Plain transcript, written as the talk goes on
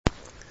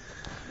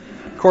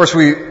course,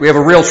 we have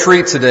a real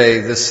treat today.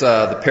 This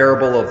the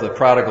parable of the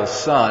prodigal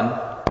son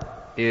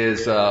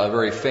is a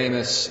very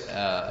famous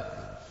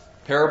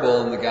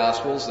parable in the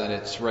Gospels, and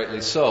it's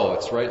rightly so.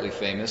 It's rightly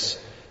famous.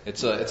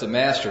 It's a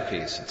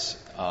masterpiece. It's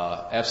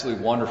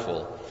absolutely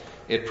wonderful.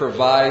 It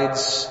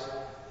provides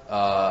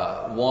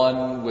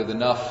one with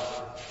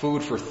enough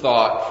food for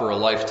thought for a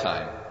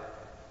lifetime.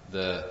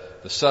 The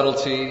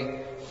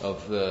subtlety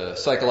of the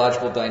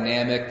psychological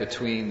dynamic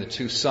between the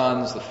two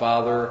sons, the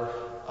father,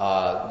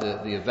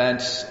 the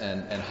events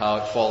and how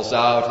it falls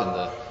out,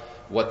 and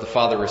what the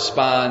father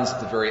responds at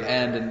the very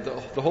end, and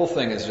the whole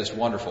thing is just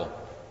wonderful.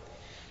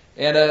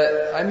 And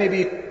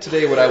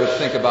today what I would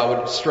think about,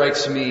 what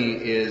strikes me,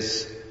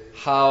 is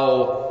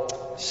how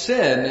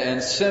sin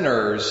and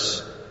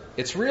sinners,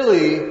 it's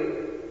really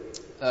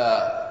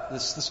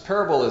this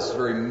parable is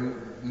very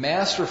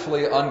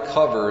masterfully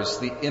uncovers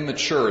the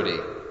immaturity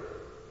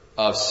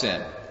of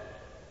sin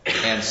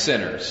and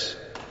sinners.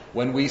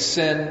 When we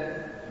sin,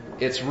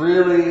 it's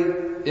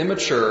really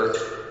immature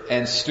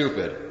and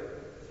stupid,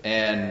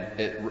 and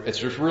it's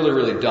just really,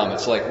 really dumb.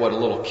 It's like what a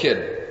little kid,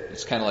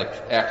 it's kind of like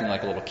acting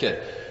like a little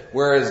kid.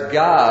 Whereas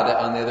God,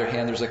 on the other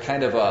hand, there's a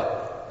kind of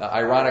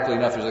ironically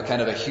enough, there's a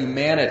kind of a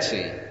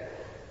humanity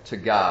to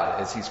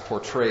God as he's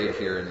portrayed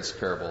here in this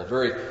parable. A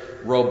very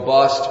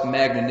robust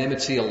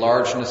magnanimity, a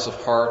largeness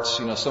of heart.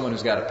 Someone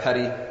who's got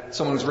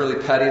someone who's really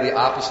petty. The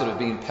opposite of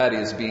being petty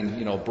is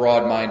being,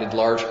 broad-minded,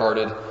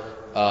 large-hearted,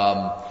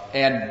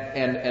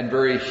 and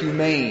very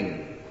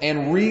humane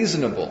and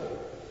reasonable.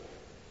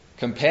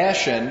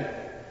 Compassion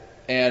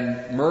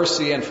and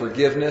mercy and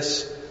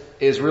forgiveness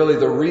is really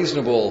the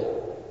reasonable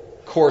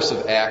course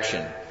of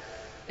action.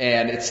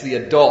 And it's the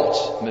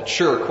adult,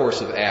 mature course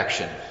of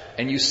action.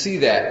 And you see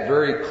that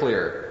very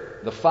clear.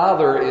 The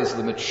father is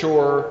the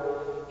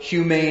mature,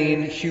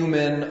 humane,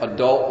 human,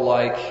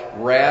 adult-like,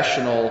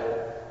 rational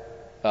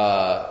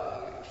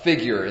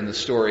figure in the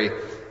story.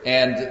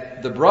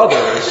 And the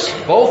brothers,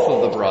 both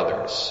of the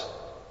brothers,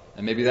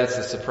 and maybe that's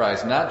the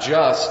surprise, not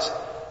just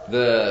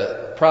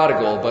the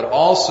prodigal, but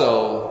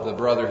also the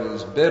brother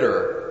who's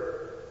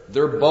bitter,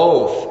 they're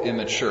both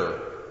immature.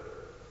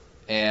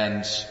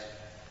 And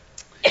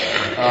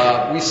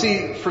we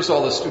see, first of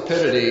all, the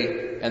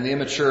stupidity and the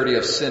immaturity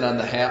of sin on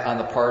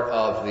the part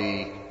of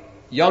the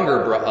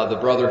younger the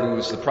brother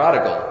who's the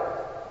prodigal.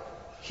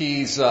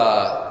 He's,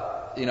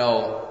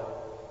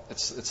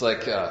 it's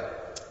like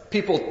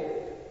people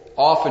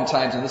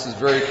oftentimes, and this is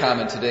very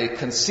common today,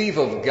 conceive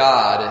of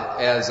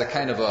God as a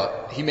kind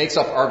of he makes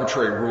up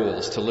arbitrary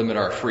rules to limit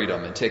our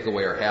freedom and take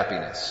away our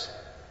happiness.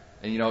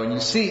 And you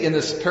see in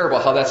this parable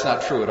how that's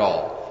not true at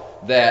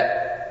all.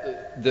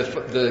 That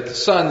the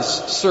sons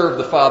served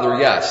the father,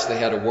 yes, they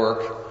had to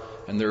work,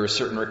 and there were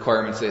certain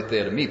requirements that they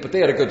had to meet, but they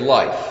had a good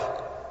life.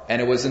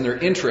 And it was in their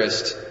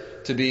interest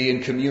to be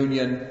in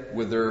communion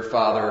with their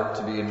father,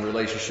 to be in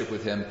relationship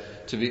with him,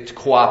 to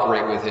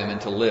cooperate with him,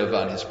 and to live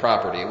on his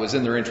property. It was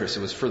in their interest. It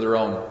was for their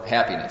own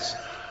happiness.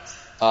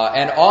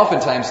 And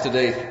oftentimes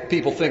today,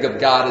 people think of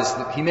God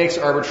as, he makes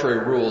arbitrary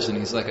rules and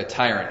he's like a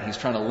tyrant. He's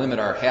trying to limit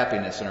our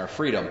happiness and our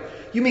freedom.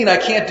 You mean I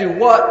can't do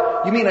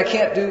what? You mean I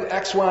can't do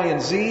X, Y,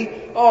 and Z?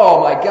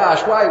 Oh my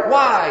gosh,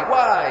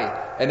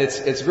 why? And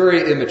it's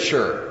very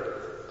immature.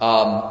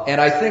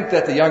 And I think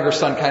that the younger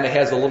son kind of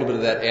has a little bit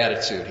of that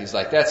attitude. He's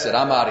like, that's it,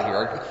 I'm out of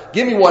here.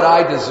 Give me what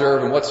I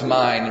deserve and what's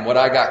mine and what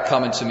I got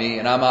coming to me,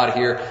 and I'm out of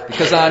here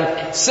because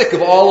I'm sick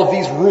of all of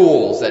these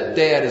rules that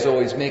Dad is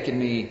always making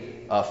me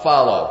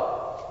follow.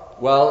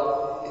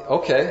 Well,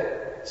 okay.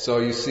 So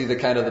you see the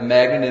kind of the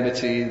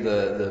magnanimity,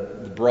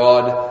 the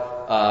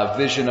broad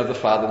vision of the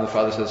father, and the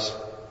father says,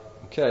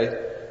 okay,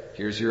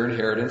 here's your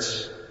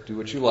inheritance, do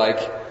what you like.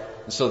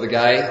 And so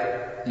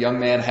the young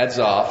man heads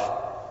off.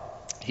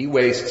 He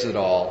wastes it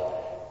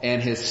all, and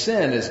his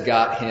sin has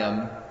got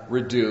him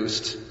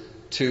reduced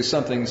to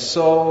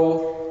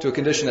a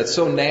condition that's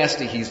so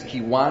nasty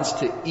he wants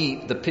to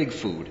eat the pig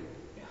food.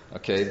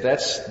 Okay,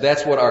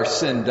 that's what our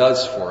sin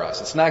does for us.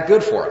 It's not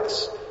good for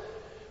us.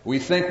 We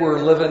think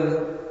we're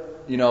living,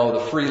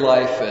 the free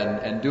life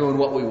and doing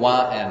what we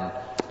want and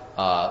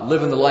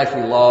living the life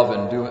we love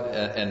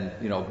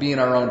and being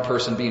our own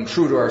person, being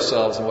true to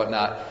ourselves and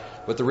whatnot.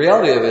 But the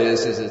reality of it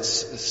is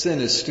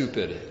sin is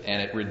stupid,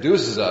 and it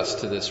reduces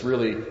us to this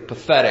really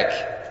pathetic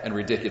and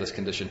ridiculous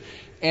condition.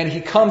 And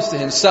he comes to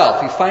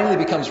himself. He finally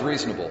becomes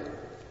reasonable.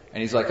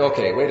 And he's like,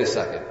 okay, wait a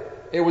second.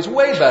 It was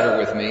way better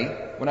with me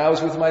when I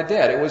was with my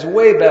dad. It was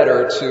way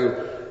better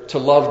to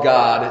love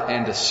God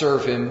and to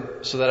serve him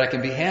so that I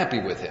can be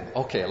happy with him.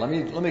 Okay, let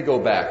me go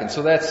back. And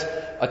so that's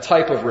a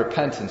type of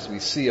repentance. We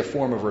see a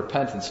form of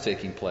repentance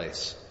taking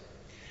place.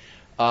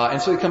 And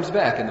so he comes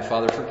back, and the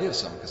father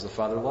forgives him because the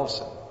father loves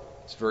him.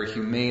 It's a very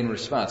humane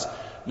response.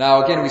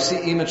 Now again, we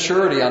see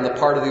immaturity on the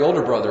part of the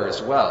older brother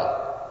as well.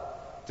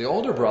 The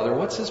older brother,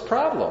 what's his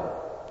problem?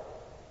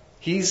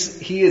 He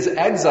is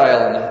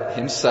exiling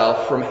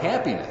himself from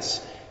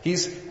happiness.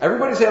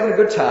 Everybody's having a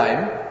good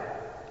time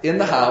in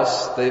the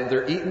house.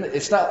 They're eating.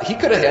 He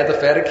could have had the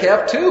fatted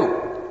calf too,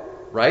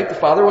 right? The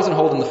father wasn't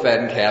holding the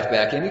fattened calf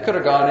back in. He could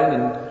have gone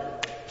in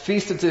and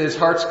feasted to his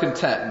heart's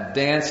content and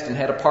danced and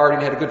had a party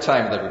and had a good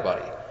time with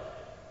everybody.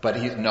 But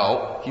he's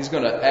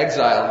going to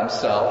exile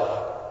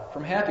himself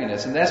from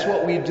happiness. And that's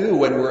what we do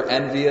when we're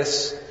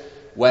envious,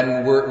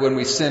 when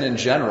we sin in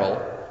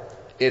general.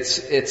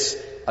 It's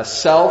a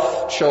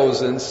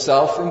self-chosen,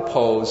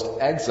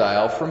 self-imposed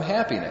exile from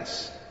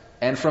happiness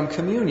and from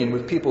communion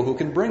with people who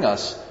can bring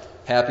us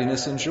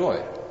happiness and joy.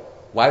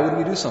 Why would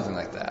we do something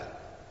like that?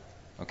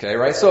 Okay,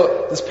 right?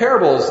 So this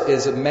parable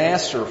is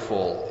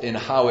masterful in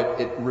how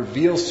it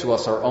reveals to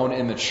us our own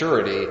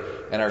immaturity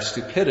and our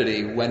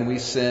stupidity when we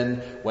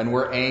sin, when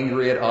we're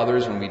angry at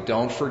others, when we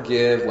don't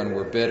forgive, when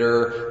we're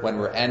bitter, when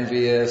we're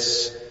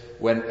envious,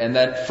 and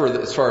then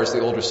as far as the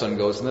older son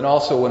goes, and then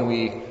also when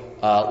we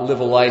live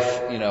a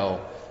life,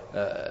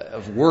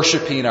 of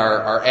worshiping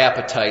our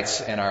appetites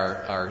and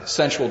our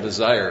sensual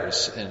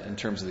desires in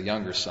terms of the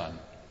younger son.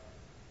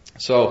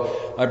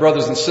 So, my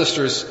brothers and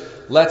sisters,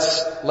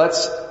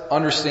 let's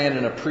understand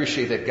and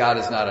appreciate that God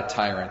is not a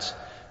tyrant,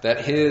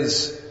 that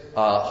His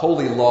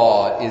holy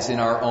law is in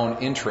our own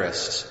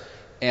interests,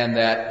 and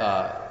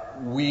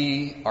that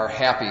we are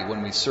happy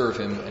when we serve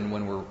Him and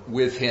when we're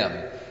with Him.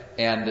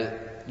 And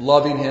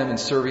loving Him and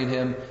serving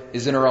Him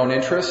is in our own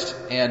interest,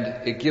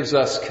 and it gives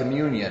us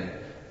communion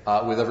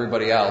with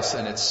everybody else,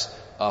 and it's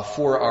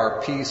for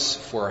our peace,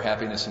 for our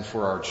happiness, and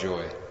for our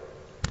joy.